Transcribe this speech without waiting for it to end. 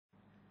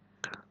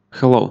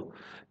Hello,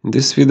 in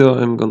this video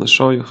I'm gonna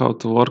show you how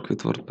to work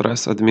with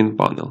WordPress admin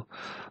panel.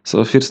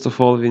 So first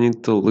of all we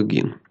need to log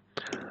in.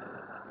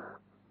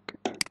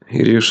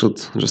 Here you should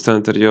just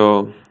enter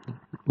your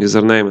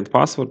username and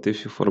password.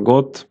 If you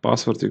forgot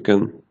password, you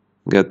can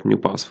get new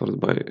password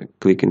by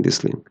clicking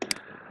this link.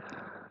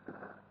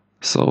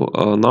 So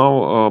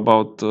now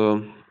about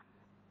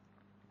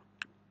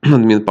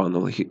admin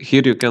panel.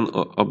 Here you can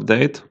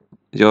update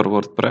your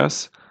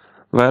WordPress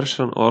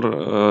version,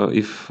 or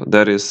if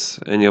there is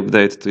any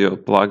update to your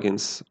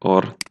plugins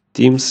or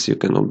themes, you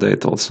can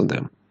update also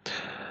them.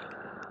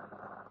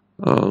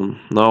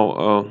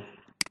 Now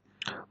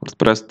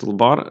WordPress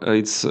toolbar,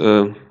 it's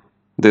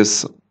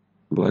this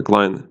black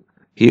line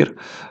here.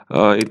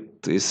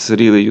 It is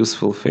really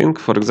useful thing.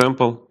 For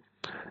example,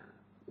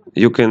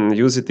 you can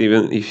use it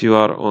even if you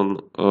are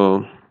on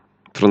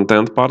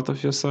front-end part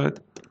of your site.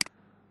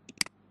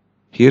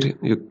 Here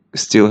you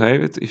still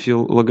have it if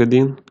you logged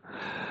in.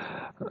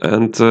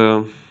 And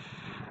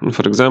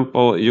for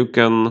example, you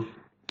can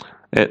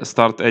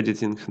start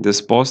editing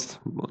this post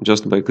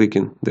just by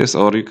clicking this,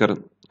 or you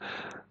can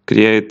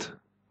create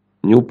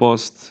new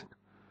post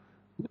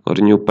or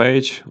new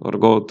page, or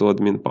go to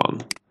admin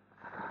panel.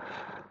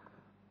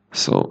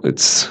 So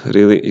it's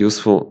really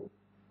useful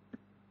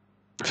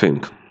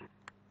thing.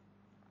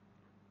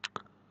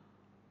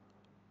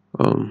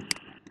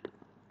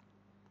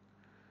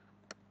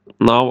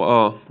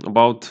 Now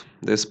about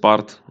this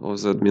part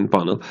of the admin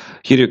panel.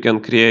 Here you can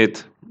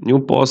create new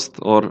post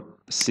or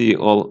see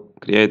all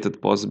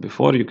created posts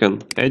before. You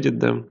can edit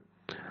them.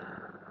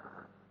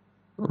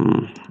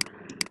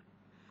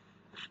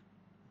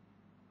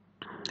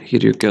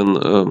 Here you can,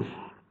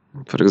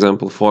 for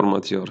example,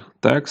 format your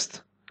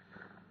text.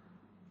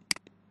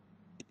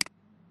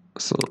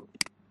 So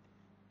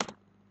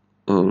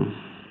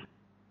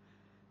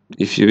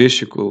if you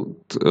wish, you could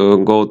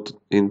go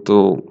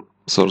into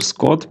source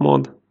code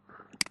mode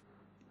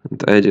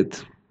and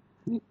edit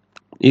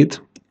it.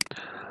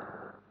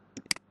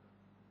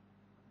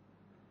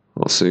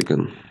 Also you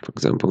can, for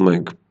example,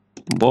 make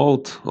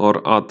bold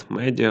or add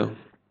media.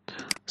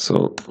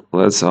 So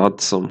let's add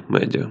some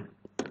media.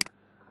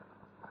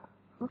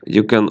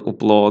 You can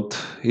upload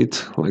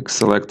it, like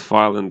select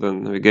file and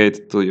then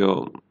navigate to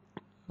your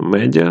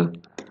media.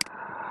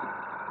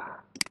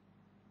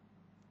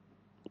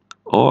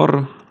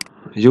 Or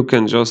you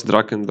can just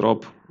drag and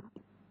drop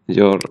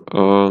your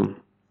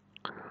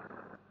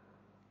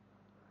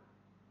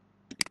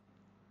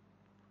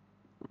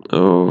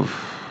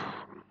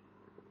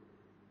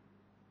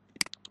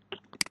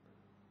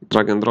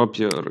drag and drop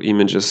your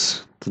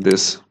images to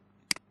this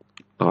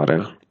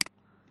area.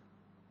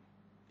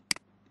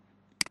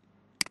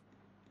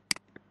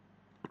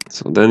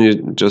 So then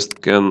you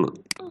just can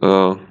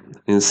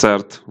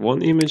insert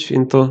one image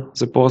into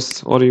the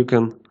post, or you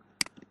can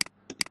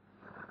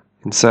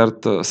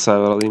insert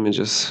several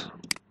images.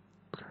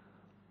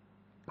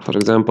 For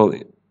example,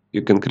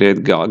 you can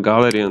create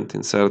gallery and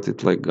insert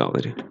it like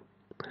gallery.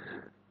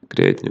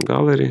 Create new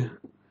gallery,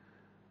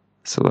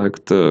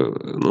 select the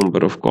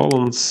number of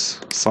columns,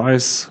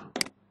 size,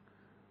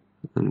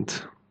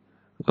 and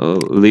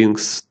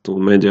links to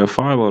media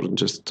file or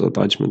just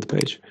attachment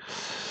page.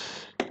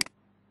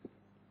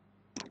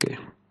 Okay.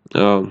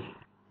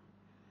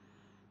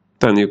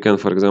 Then you can,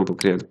 for example,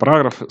 create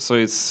paragraph. So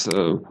it's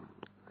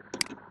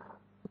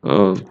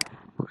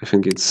I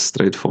think it's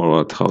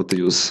straightforward how to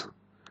use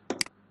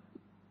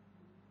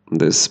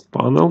this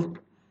panel.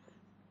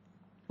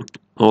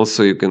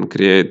 Also, you can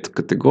create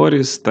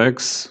categories,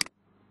 tags,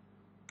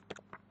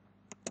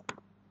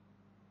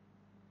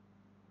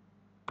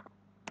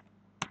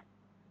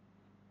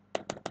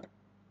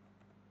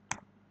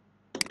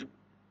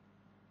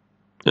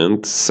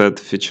 and set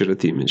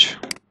featured image.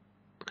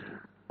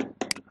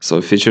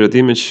 So featured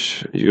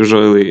image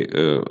usually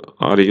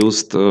are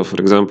used, for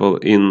example,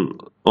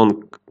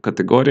 on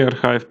category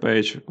archive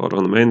page or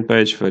on main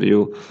page, where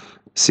you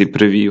see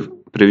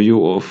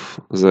preview of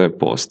the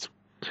post.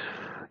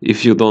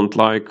 If you don't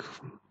like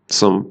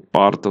some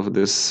part of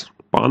this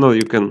panel,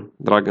 you can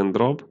drag and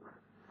drop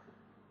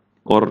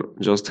or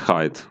just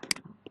hide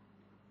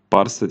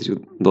parts that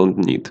you don't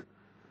need.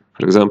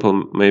 For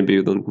example, maybe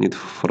you don't need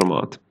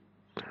format.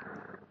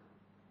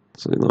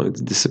 So now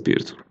it's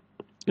disappeared.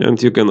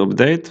 And you can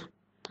update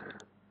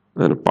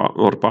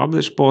or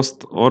publish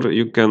post, or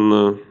you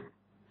can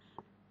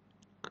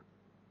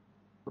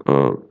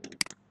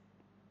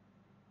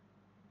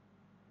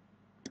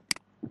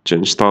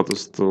change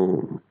status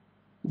to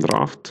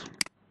draft.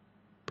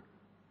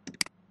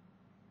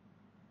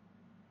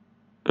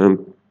 And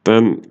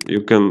then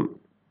you can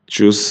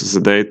choose the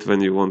date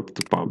when you want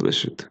to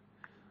publish it.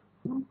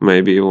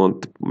 Maybe you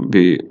want to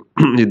be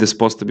it is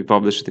supposed to be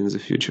published in the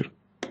future.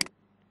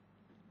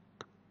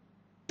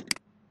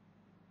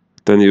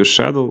 Then you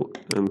schedule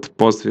and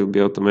post will be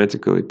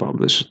automatically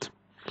published.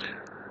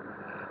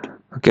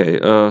 Okay,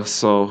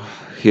 so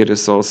here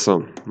is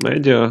also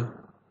media.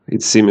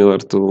 It's similar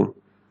to,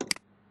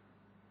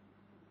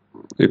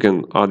 you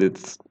can add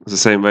it the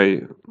same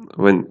way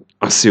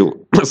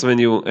as when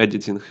you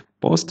editing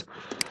post.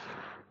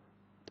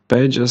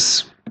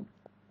 pages.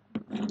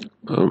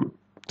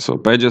 So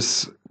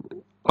pages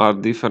are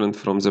different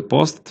from the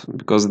post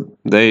because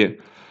they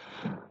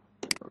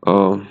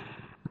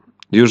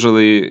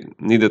usually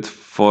needed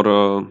for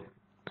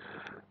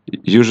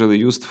usually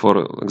used, for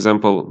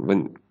example, when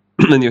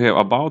when you have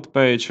about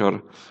page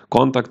or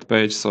contact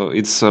page, so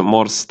it's a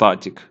more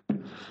static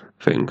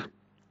thing.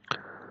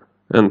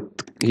 And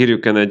here you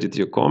can edit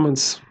your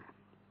comments.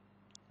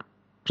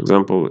 For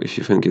example, if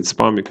you think it's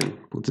spam, you can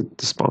put it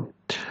to spam.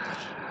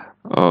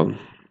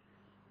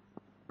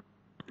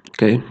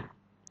 Okay.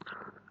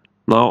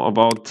 Now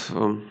about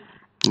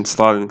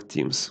installing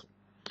themes.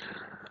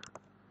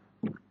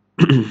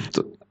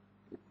 So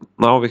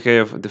now we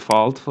have a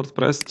default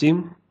WordPress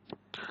theme,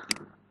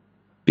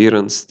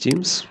 appearance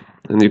themes,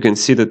 and you can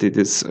see that it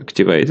is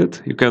activated.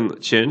 You can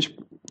change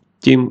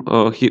theme.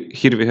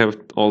 Here we have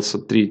also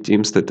 3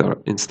 themes that are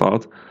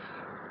installed.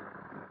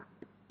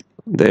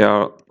 They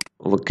are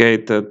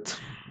located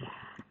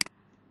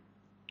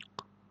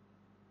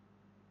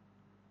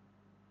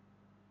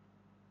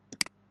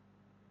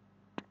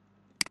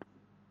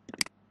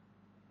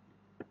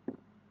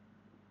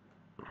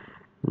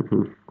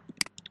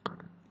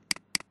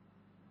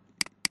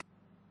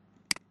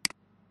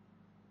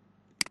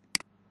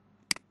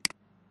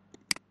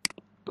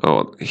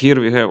here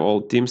we have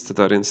all themes that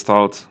are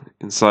installed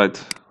inside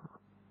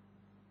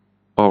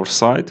our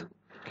site,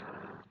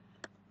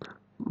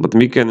 but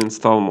we can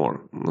install more.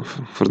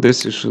 For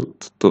this you should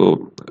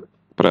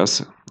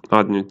press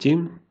add new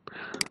theme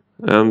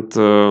and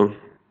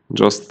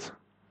just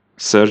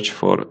search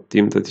for a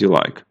theme that you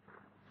like.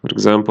 For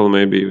example,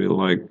 maybe you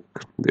like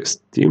this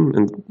theme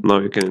and now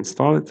you can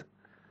install it.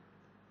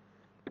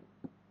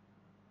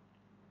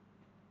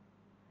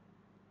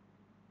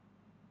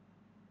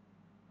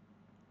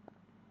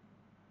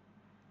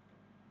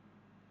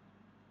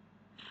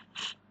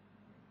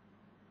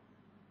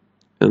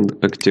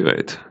 And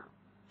activate.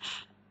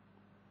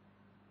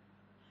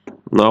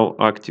 Now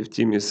active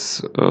theme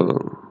is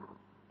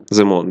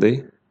the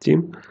Monday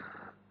theme,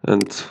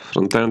 and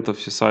front end of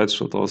your site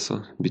should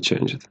also be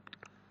changed.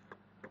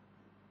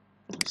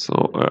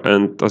 So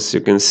and as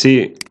you can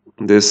see,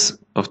 this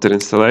after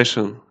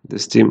installation,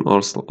 this theme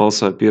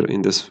also appear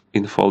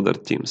in folder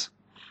themes.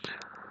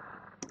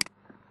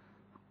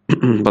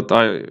 But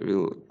I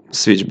will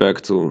switch back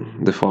to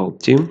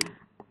default theme.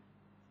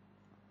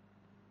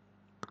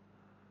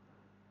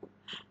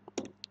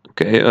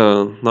 Okay,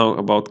 now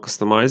about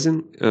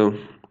customizing.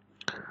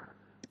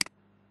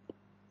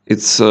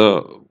 It's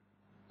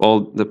all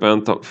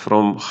depend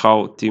from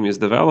how theme is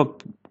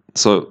developed.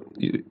 So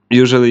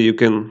usually you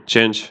can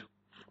change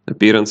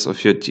appearance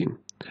of your theme.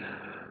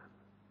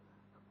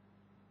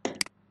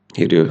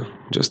 Here you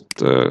just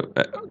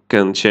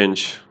can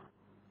change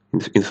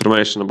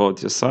information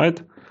about your site.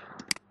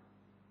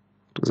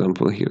 For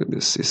example, here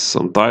this is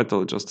some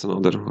title, just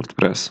another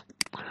WordPress.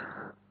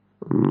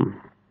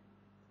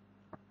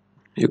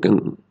 You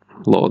can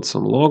load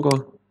some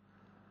logo,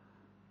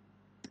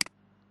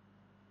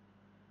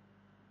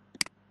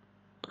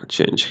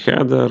 change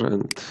header,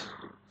 and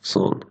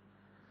so on.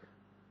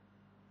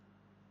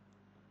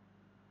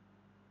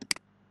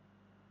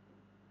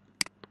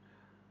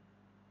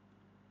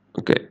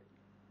 Okay.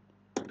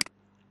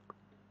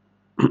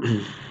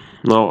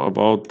 Now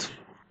about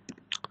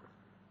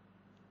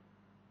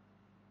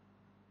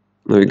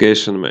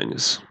navigation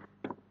menus.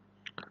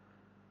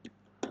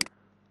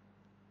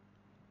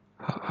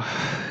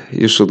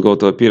 You should go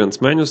to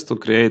appearance menus to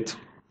create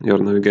your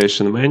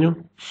navigation menu.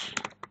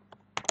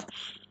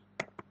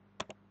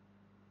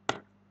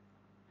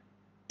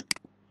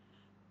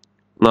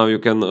 Now you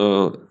can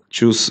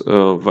choose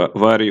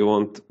where you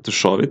want to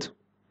show it,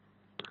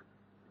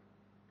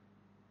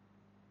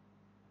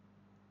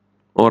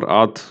 or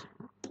add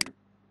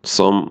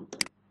some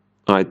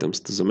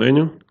items to the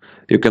menu.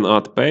 You can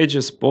add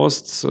pages,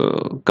 posts,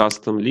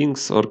 custom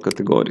links, or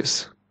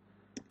categories.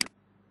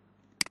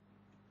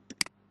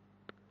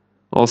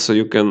 Also,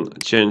 you can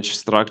change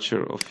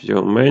structure of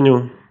your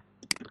menu.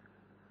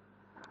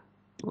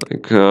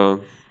 Like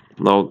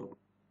now,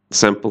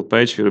 sample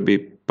page will be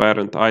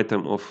parent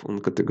item of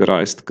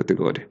uncategorized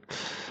category.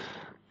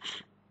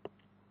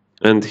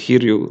 And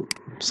here you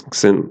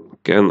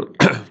can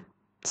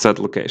set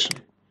location.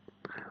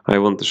 I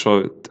want to show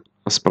it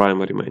as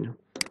primary menu.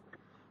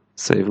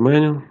 Save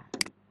menu.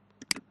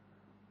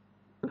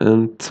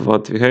 And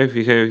what we have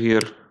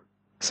here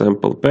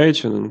sample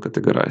page and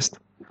uncategorized.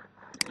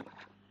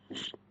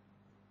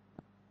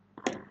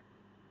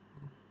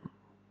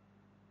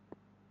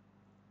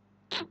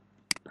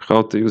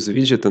 How to use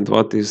widget and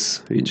what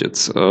is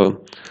widgets.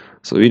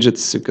 So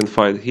widgets you can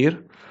find here.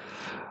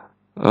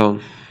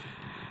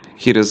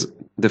 Here is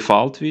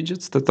default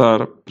widgets that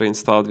are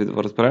pre-installed with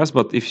WordPress,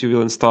 but if you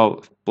will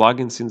install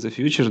plugins in the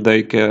future,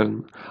 they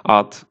can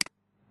add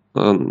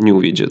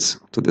new widgets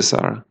to this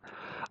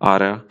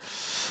area.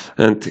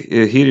 And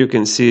here you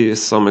can see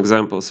some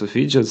examples of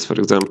widgets, for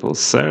example,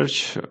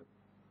 search,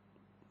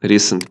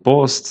 recent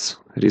posts,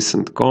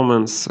 recent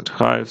comments,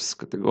 archives,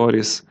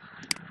 categories.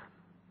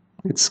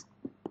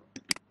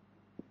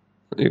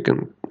 You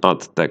can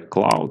add tag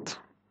cloud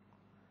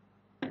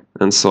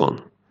and so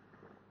on.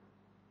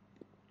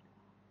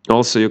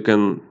 Also, you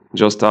can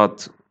just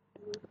add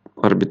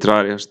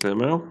arbitrary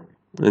HTML,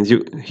 and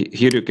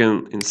here you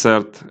can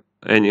insert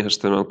any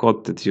HTML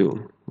code that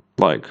you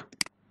like.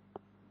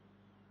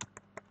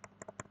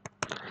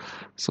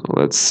 So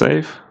let's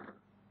save.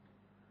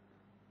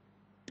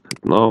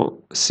 Now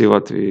see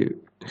what we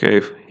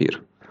have here.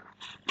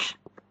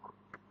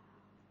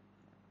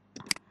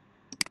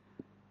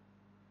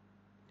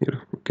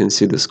 Here you can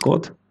see this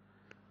code.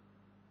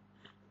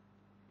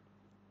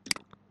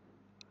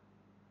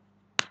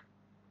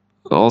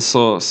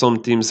 Also,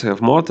 some teams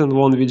have more than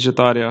one widget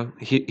area.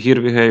 Here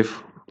we have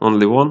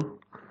only one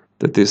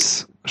that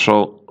is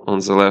shown on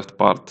the left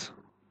part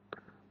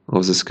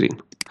of the screen.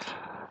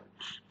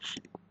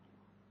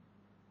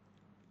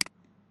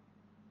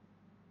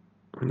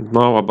 And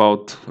now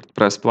about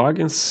WordPress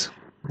plugins.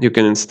 You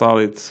can install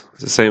it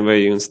the same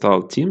way you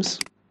install themes.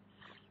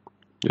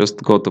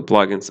 Just go to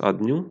plugins,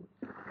 add new,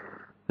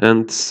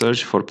 and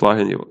search for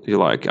plugin you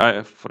like.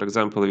 I, for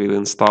example, will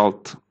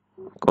install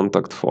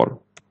contact form.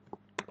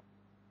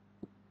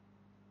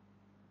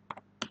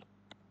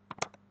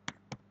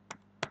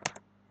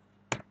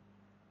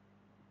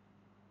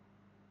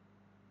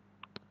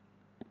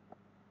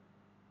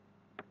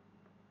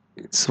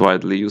 It's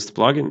widely used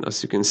plugin.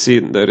 As you can see,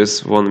 there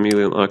is 1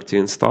 million active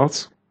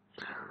installs.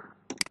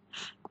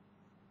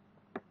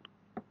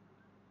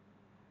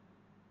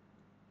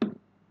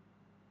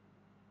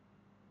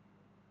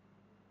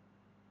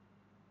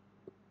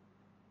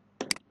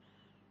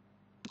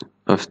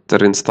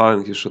 After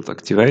installing, you should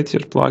activate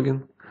your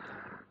plugin.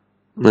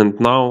 And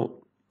now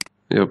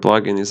your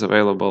plugin is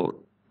available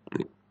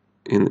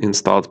in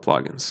installed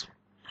plugins.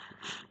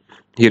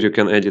 Here you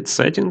can edit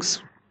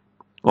settings.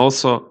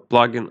 Also,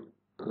 plugin,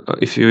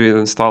 if you will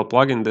install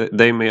plugin,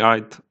 they may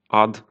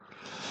add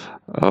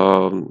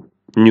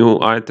new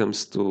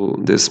items to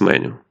this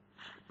menu.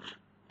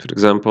 For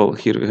example,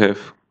 here we have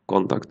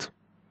contact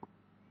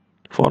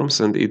forms,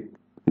 and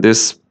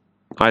this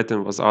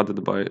item was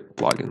added by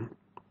plugin.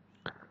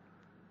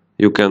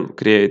 You can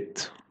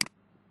create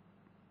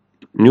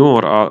new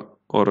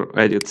or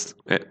edit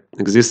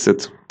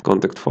existed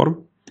contact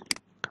form.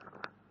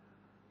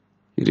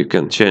 Here you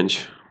can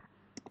change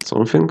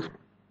something.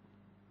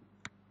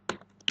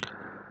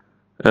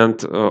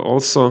 And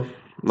also,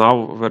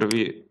 now where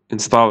we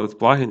install the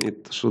plugin,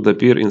 it should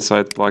appear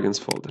inside plugins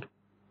folder.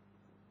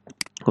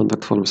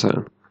 Contact form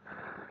 7.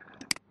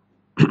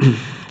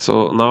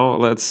 So now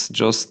let's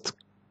just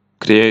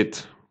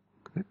create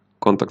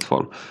contact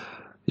form.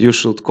 You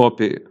should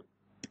copy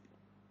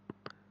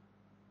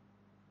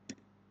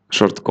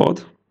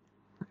shortcode.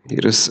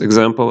 Here is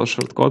example of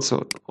shortcode.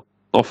 So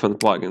often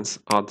plugins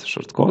add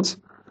shortcodes.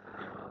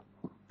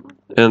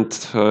 And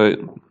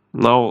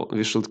now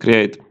we should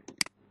create,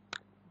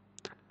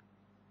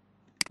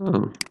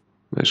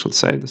 I should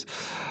say this,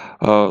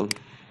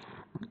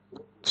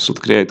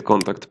 should create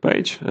contact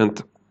page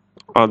and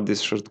add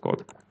this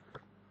shortcode.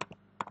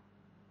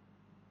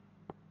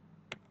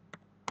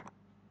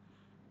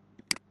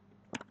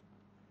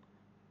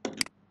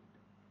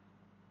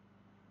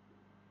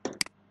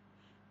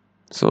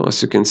 So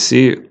as you can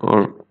see,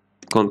 our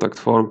contact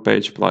form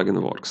page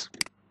plugin works.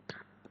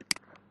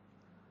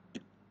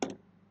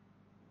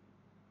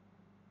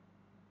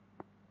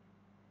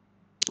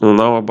 And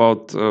now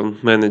about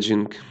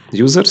managing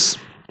users.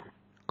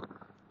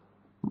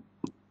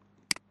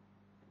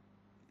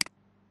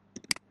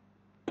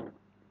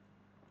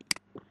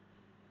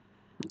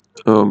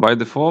 By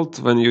default,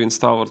 when you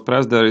install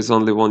WordPress, there is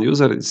only one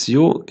user, it's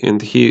you,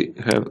 and he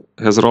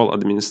has role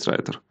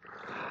administrator.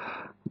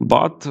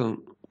 But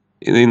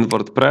in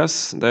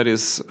WordPress, there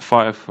is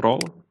 5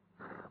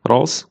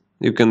 roles.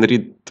 You can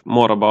read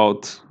more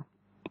about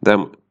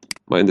them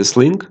by this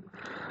link.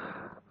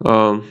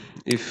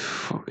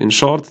 If in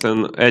short,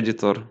 an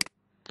editor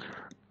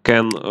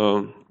can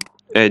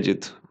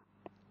edit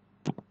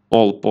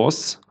all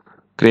posts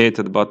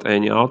created by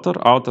any author.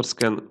 Authors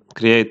can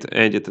create,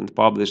 edit, and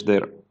publish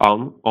their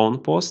own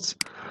posts.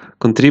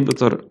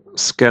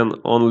 Contributors can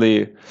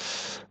only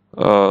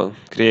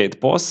create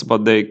posts,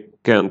 but they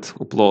can't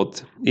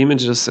upload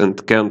images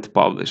and can't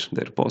publish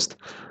their post.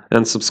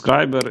 And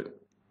subscriber,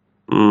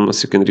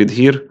 as you can read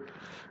here,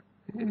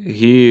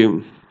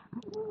 he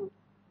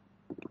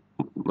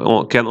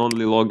can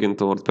only log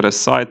into WordPress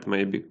site,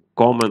 maybe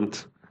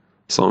comment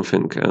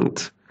something,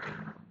 and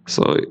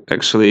so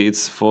actually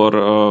it's for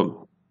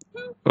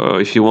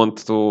if you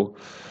want to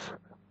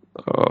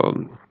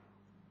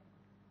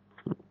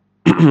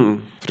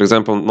for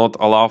example, not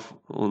allow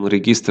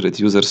unregistered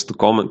users to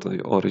comment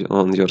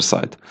on your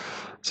site.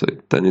 So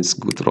then it's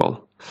good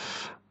role.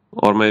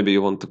 Or maybe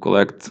you want to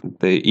collect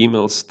the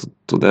emails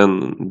to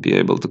then be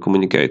able to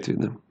communicate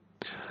with them.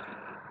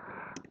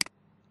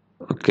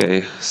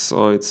 Okay,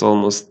 so it's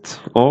almost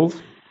all.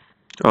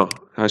 Oh,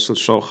 I should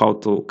show how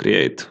to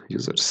create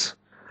users.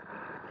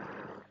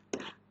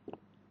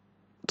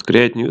 To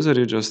create new user,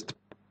 you just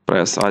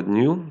press add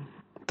new,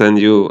 then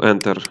you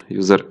enter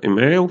user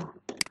email,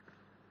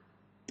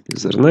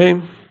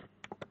 username,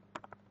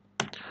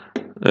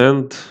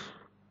 and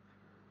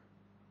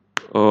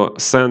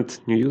send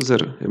new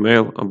user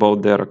email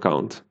about their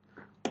account.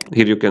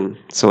 Here you can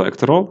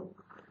select role,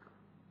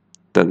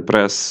 then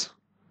press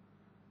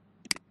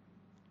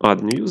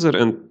add new user,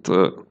 and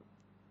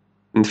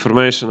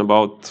information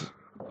about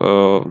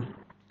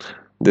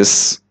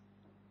this,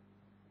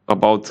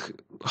 about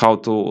how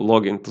to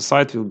log into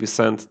site, will be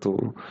sent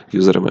to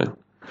user email.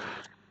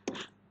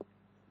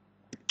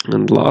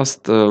 And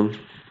last,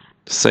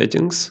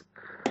 settings.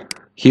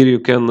 Here you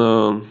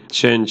can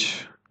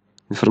change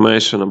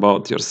information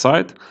about your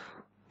site.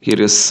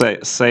 Here is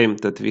same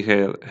that we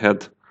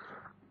had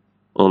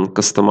on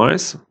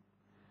customize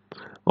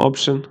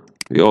option.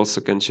 We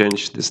also can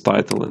change this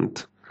title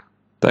and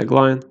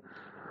tagline.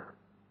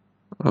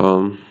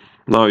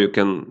 Now you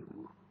can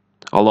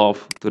allow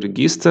to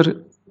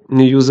register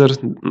new user.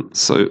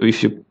 So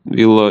if you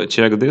will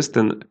check this,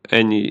 then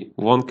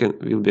anyone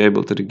will be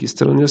able to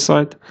register on your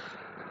site.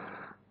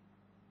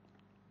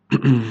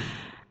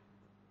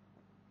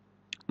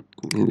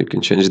 And you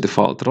can change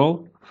default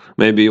role.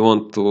 Maybe you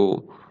want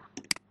to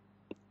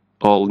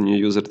all new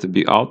users to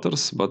be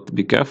authors, but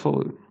be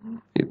careful.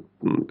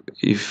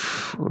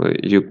 If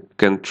you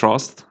can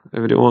trust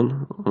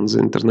everyone on the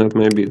internet,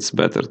 maybe it's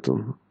better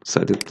to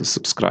set it to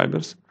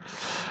subscribers.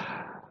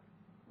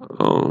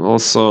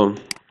 Also,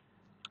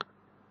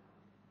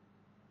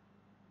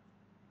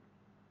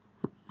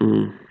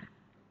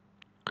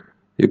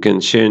 you can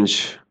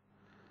change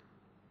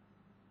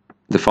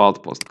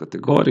default post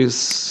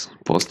categories,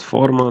 post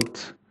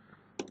format.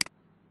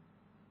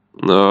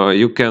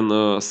 You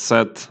can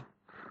set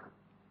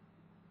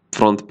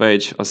front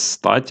page as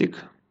static.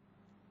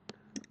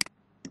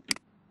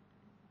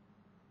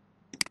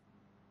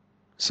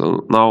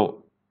 So now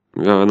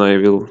when I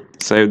will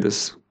save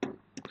this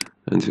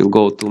and will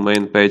go to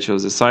main page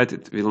of the site,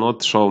 it will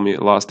not show me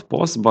last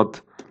post,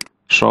 but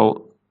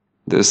show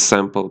this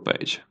sample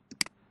page.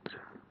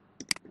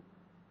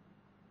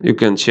 You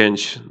can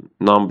change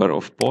number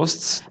of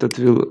posts that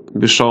will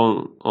be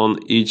shown on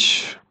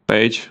each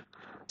page.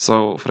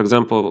 So for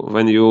example,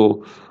 when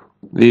you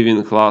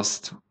viewing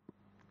last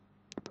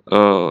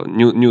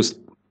news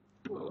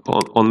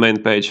on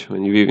main page,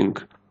 when you viewing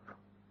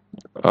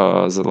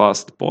the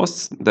last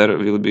posts, there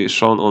will be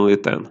shown only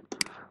 10,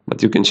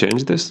 but you can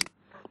change this.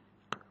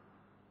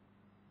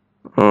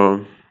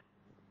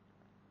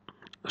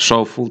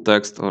 Show full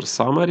text or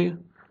summary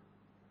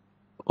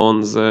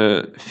on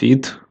the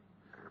feed,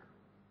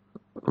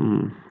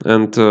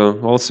 and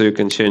also you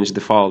can change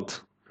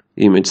default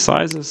image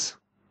sizes.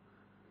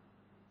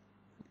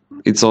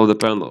 It's all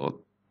depend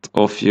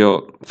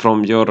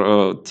from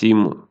your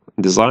team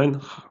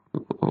design,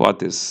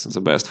 what is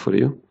the best for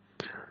you.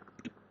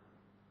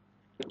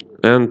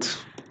 And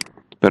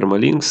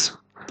permalinks,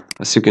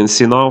 as you can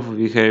see now,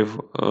 we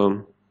have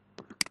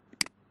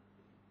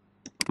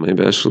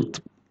maybe I should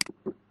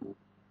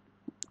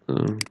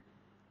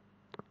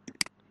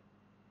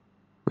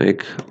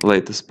make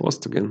latest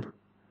post again.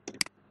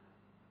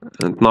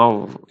 And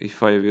now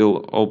if I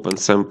will open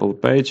sample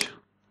page,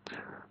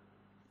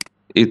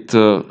 it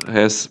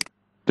has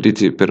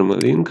pretty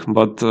permalink,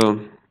 but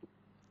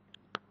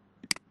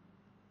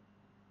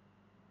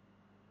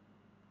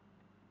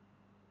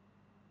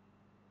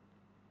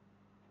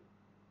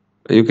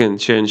you can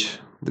change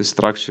the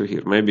structure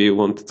here. Maybe you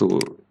want to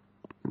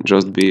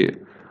just be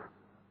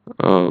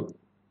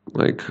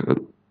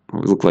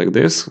look like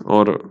this,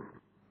 or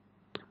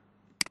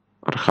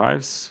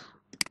archives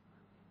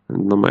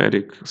and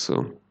numeric.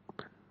 So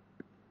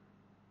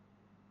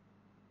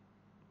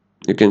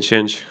you can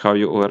change how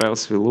your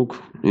URLs will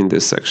look in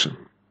this section.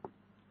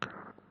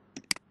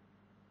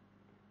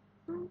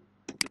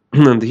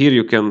 And here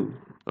you can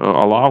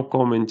allow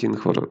commenting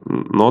or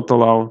not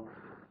allow.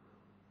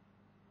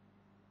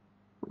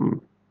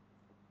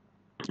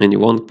 And you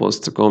want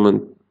post to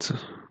comment.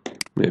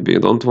 Maybe you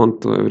don't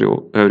want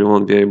to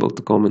everyone be able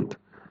to comment.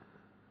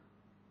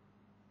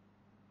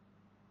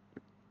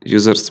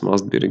 Users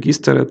must be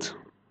registered.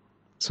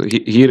 So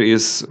here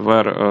is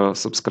where a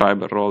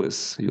subscriber role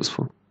is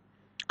useful.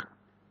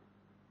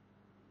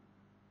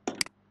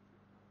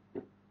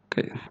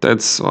 Okay,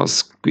 that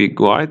was quick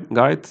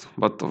guide,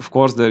 but of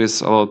course there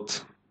is a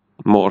lot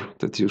more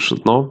that you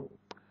should know.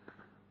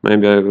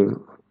 Maybe I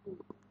will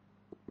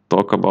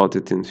talk about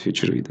it in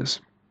future videos.